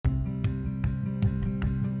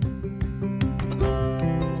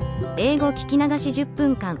英語聞き流し10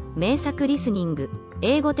分間、名作リスニング。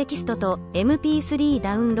英語テキストと MP3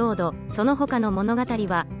 ダウンロード、その他の物語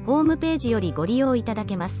は、ホームページよりご利用いただ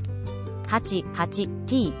けます。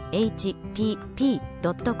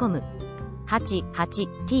88thpp.com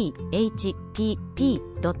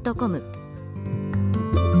 88thpp.com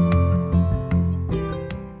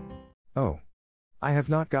Oh. I have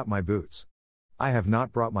not got my boots. I have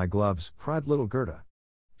not brought my gloves, cried little Gerda.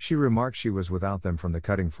 She remarked she was without them from the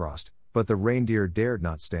cutting frost, but the reindeer dared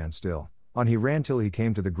not stand still. On he ran till he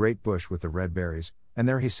came to the great bush with the red berries, and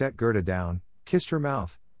there he set Gerda down, kissed her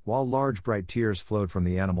mouth, while large bright tears flowed from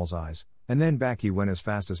the animal's eyes, and then back he went as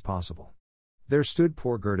fast as possible. There stood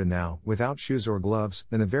poor Gerda now, without shoes or gloves,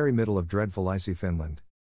 in the very middle of dreadful icy Finland.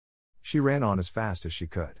 She ran on as fast as she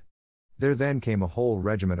could. There then came a whole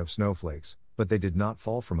regiment of snowflakes, but they did not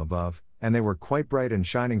fall from above, and they were quite bright and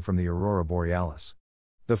shining from the aurora borealis.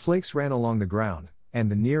 The flakes ran along the ground, and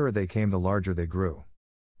the nearer they came the larger they grew.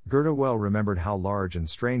 Gerda well remembered how large and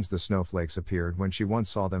strange the snowflakes appeared when she once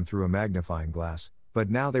saw them through a magnifying glass, but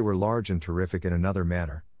now they were large and terrific in another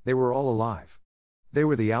manner. They were all alive. They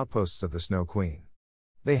were the outposts of the Snow Queen.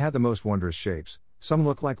 They had the most wondrous shapes. Some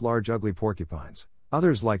looked like large ugly porcupines,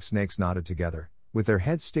 others like snakes knotted together, with their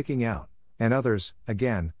heads sticking out, and others,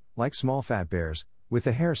 again, like small fat bears, with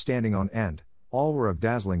the hair standing on end. All were of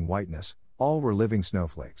dazzling whiteness, all were living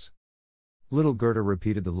snowflakes. Little Gerda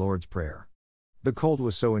repeated the Lord's Prayer. The cold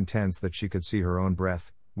was so intense that she could see her own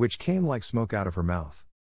breath, which came like smoke out of her mouth.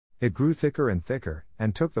 It grew thicker and thicker,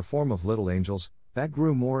 and took the form of little angels, that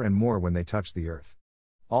grew more and more when they touched the earth.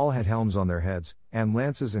 All had helms on their heads, and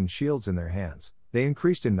lances and shields in their hands. They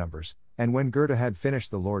increased in numbers, and when Gerda had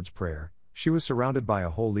finished the Lord's Prayer, she was surrounded by a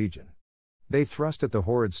whole legion. They thrust at the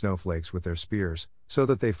horrid snowflakes with their spears, so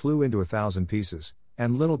that they flew into 1,000 pieces,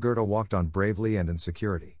 and little Gerda walked on bravely and in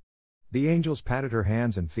security. The angels patted her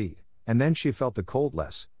hands and feet, and then she felt the cold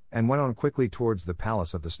less, and went on quickly towards the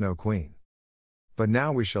palace of the Snow Queen. But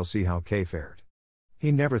now we shall see how Kay fared.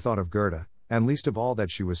 He never thought of Gerda, and least of all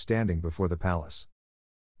that she was standing before the palace.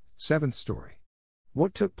 7th story.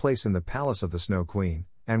 What took place in the palace of the Snow Queen,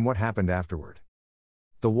 and what happened afterward.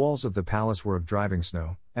 The walls of the palace were of driving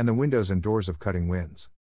snow, and the windows and doors of cutting winds.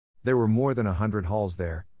 There were more than 100 halls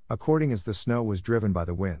there, according as the snow was driven by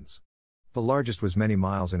the winds. The largest was many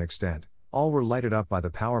miles in extent, all were lighted up by the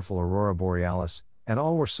powerful aurora borealis, and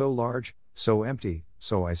all were so large, so empty,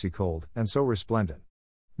 so icy cold, and so resplendent.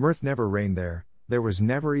 Mirth never reigned there. There was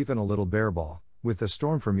never even a little bear ball, with the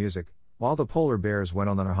storm for music, while the polar bears went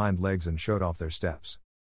on their hind legs and showed off their steps.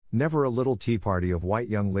 Never a little tea party of white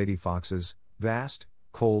young lady foxes. Vast,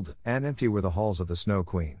 cold, and empty were the halls of the Snow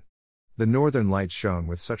Queen. The northern lights shone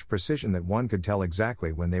with such precision that one could tell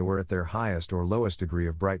exactly when they were at their highest or lowest degree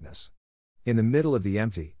of brightness. In the middle of the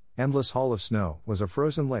empty, endless hall of snow was a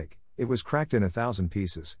frozen lake. It was cracked in 1,000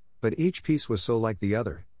 pieces, but each piece was so like the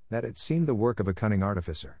other, that it seemed the work of a cunning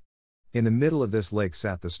artificer. In the middle of this lake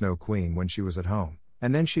sat the Snow Queen when she was at home,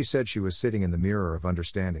 and then she said she was sitting in the mirror of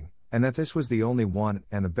understanding, and that this was the only one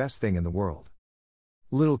and the best thing in the world.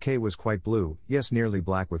 Little Kay was quite blue, yes, nearly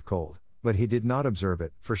black with cold, but he did not observe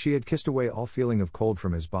it, for she had kissed away all feeling of cold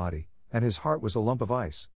from his body, and his heart was a lump of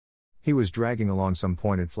ice. He was dragging along some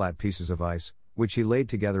pointed flat pieces of ice, which he laid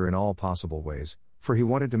together in all possible ways, for he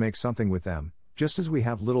wanted to make something with them, just as we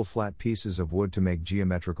have little flat pieces of wood to make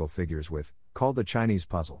geometrical figures with, called the Chinese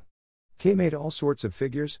puzzle. Kay made all sorts of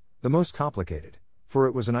figures, the most complicated, for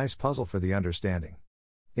it was an ice puzzle for the understanding.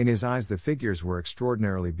 In his eyes the figures were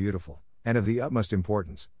extraordinarily beautiful, and of the utmost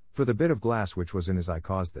importance, for the bit of glass which was in his eye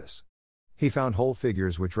caused this. He found whole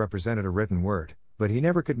figures which represented a written word, but he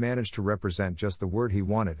never could manage to represent just the word he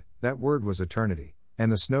wanted. That word was eternity,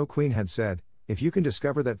 and the Snow Queen had said, "If you can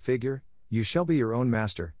discover that figure, you shall be your own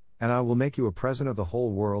master, and I will make you a present of the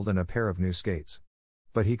whole world and a pair of new skates."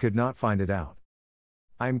 But he could not find it out.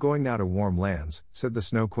 "I am going now to warm lands," said the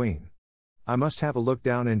Snow Queen. "I must have a look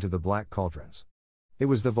down into the black cauldrons." It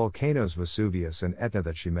was the volcanoes Vesuvius and Etna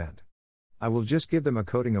that she meant. "I will just give them a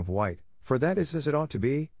coating of white, for that is as it ought to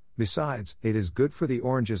be, besides, it is good for the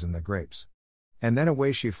oranges and the grapes." And then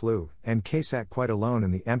away she flew, and Kay sat quite alone in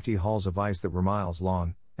the empty halls of ice that were miles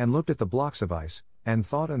long, and looked at the blocks of ice, and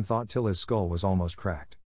thought till his skull was almost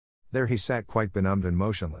cracked. There he sat quite benumbed and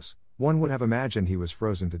motionless. One would have imagined he was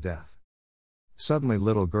frozen to death. Suddenly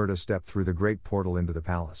little Gerda stepped through the great portal into the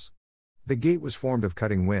palace. The gate was formed of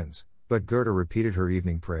cutting winds, but Gerda repeated her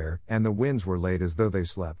evening prayer, and the winds were laid as though they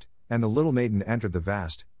slept, and the little maiden entered the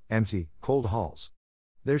vast, empty, cold halls.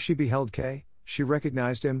 There she beheld Kay. She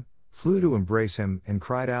recognized him, flew to embrace him, and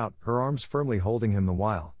cried out, her arms firmly holding him the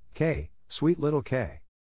while, "Kay, sweet little Kay!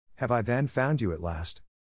 Have I then found you at last?"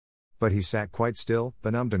 But he sat quite still,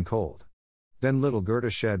 benumbed and cold. Then little Gerda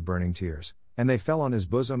shed burning tears, and they fell on his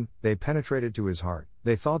bosom, they penetrated to his heart,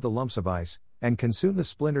 they thawed the lumps of ice, and consumed the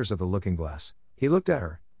splinters of the looking-glass. He looked at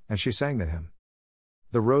her, and she sang the hymn.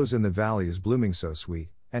 The rose in the valley is blooming so sweet,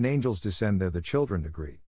 and angels descend there the children to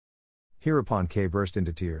greet. Hereupon Kay burst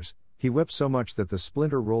into tears, he wept so much that the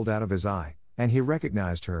splinter rolled out of his eye, and he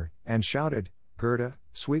recognized her, and shouted, "Gerda,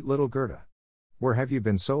 sweet little Gerda! Where have you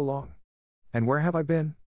been so long? And where have I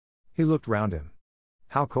been?" He looked round him.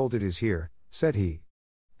 "How cold it is here," said he.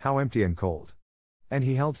 "How empty and cold." And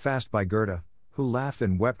he held fast by Gerda, who laughed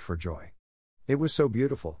and wept for joy. It was so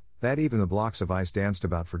beautiful, that even the blocks of ice danced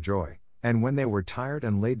about for joy, and when they were tired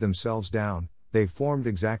and laid themselves down, they formed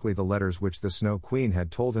exactly the letters which the Snow Queen had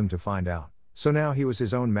told him to find out, so now he was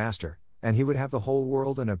his own master, and he would have the whole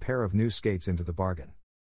world and a pair of new skates into the bargain.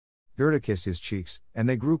 Gerda kissed his cheeks, and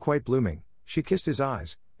they grew quite blooming, she kissed his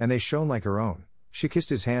eyes, and they shone like her own, she kissed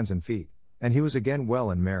his hands and feet, and he was again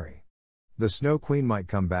well and merry. The Snow Queen might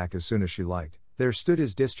come back as soon as she liked, there stood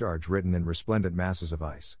his discharge written in resplendent masses of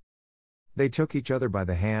ice. They took each other by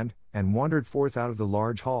the hand, and wandered forth out of the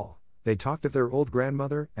large hall, they talked of their old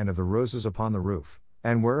grandmother and of the roses upon the roof,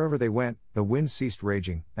 and wherever they went, the wind ceased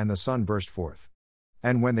raging, and the sun burst forth.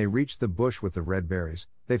 And when they reached the bush with the red berries,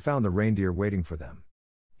 they found the reindeer waiting for them.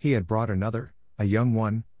 He had brought another, a young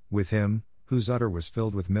one, with him, whose udder was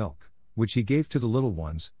filled with milk, which he gave to the little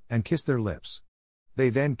ones, and kissed their lips. They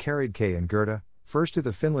then carried Kay and Gerda, first to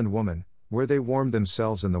the Finland woman, where they warmed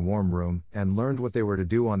themselves in the warm room, and learned what they were to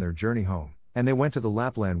do on their journey home, and they went to the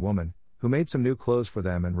Lapland woman, who made some new clothes for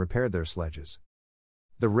them and repaired their sledges.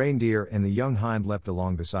 The reindeer and the young hind leapt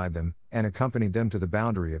along beside them, and accompanied them to the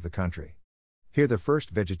boundary of the country. Here the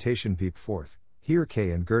first vegetation peeped forth, here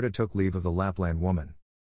Kay and Gerda took leave of the Lapland woman.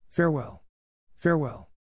 "Farewell! Farewell!"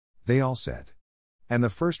 they all said. And the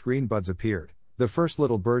first green buds appeared, the first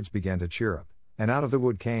little birds began to cheer up, and out of the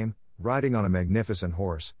wood came, riding on a magnificent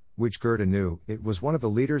horse, which Gerda knew, it was one of the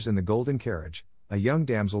leaders in the golden carriage, a young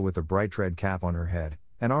damsel with a bright red cap on her head,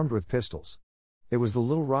 and armed with pistols. It was the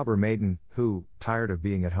little robber maiden, who, tired of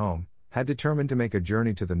being at home, had determined to make a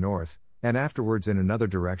journey to the north, and afterwards in another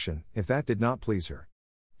direction, if that did not please her.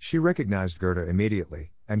 She recognized Gerda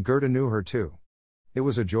immediately, and Gerda knew her too. It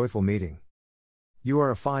was a joyful meeting. "You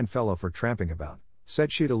are a fine fellow for tramping about,"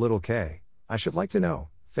 said she to little Kay. "I should like to know,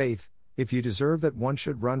 faith, if you deserve that one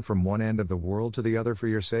should run from one end of the world to the other for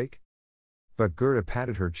your sake?" But Gerda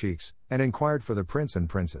patted her cheeks, and inquired for the prince and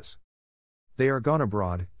princess. "They are gone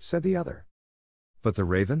abroad," said the other. "But the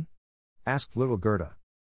raven?" asked little Gerda.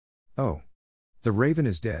 "Oh, the raven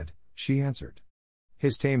is dead," she answered.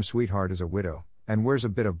 "His tame sweetheart is a widow, and wears a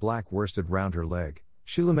bit of black worsted round her leg,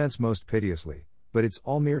 she laments most piteously, but it's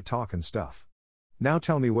all mere talk and stuff. Now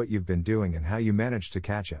tell me what you've been doing and how you managed to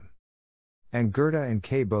catch him." And Gerda and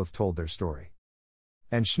Kay both told their story.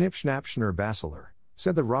 "And Schnipp Schnapp Schnurr Basseler,"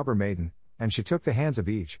 said the robber maiden, and she took the hands of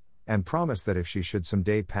each, and promised that if she should some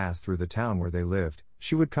day pass through the town where they lived,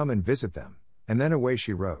 she would come and visit them, and then away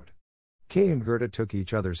she rode. Kay and Gerda took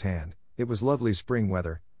each other's hand, it was lovely spring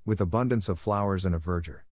weather, with abundance of flowers and of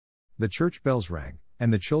verdure. The church bells rang,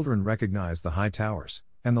 and the children recognized the high towers,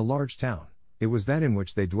 and the large town, it was that in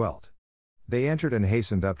which they dwelt. They entered and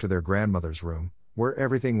hastened up to their grandmother's room, where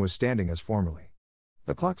everything was standing as formerly.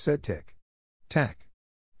 The clock said tick, tack,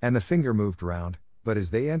 and the finger moved round, but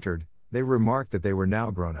as they entered, they remarked that they were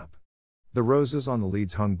now grown up. The roses on the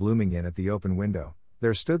leads hung blooming in at the open window,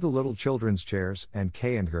 there stood the little children's chairs, and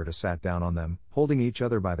Kay and Gerda sat down on them, holding each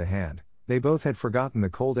other by the hand. They both had forgotten the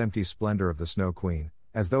cold empty splendor of the Snow Queen,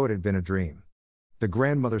 as though it had been a dream. The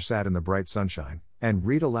grandmother sat in the bright sunshine, and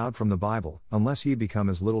read aloud from the Bible, "Unless ye become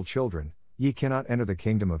as little children, ye cannot enter the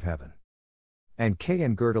kingdom of heaven." And Kay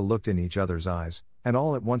and Gerda looked in each other's eyes, and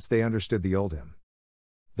all at once they understood the old hymn.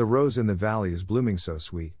 "The rose in the valley is blooming so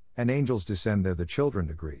sweet, and angels descend there the children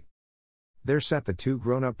to greet." There sat the two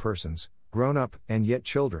grown-up persons, grown up, and yet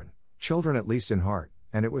children, children at least in heart,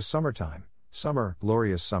 and it was summertime, summer,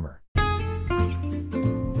 glorious summer.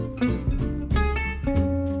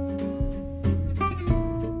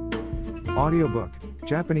 Audiobook,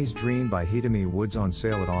 Japanese Dream by Hidemi Woods, on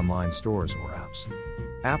sale at online stores or apps.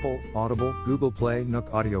 Apple, Audible, Google Play, Nook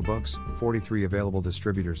Audiobooks, 43 available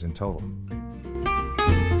distributors in total.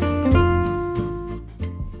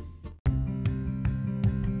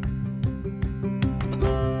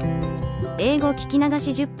英語聞き流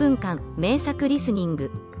し10分間、名作リスニング。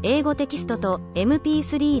英語テキストと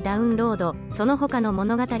MP3 ダウンロード、その他の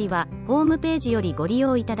物語は、ホームページよりご利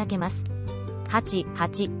用いただけます。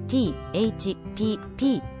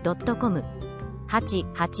88thpp.com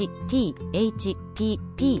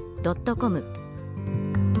 88thpp.com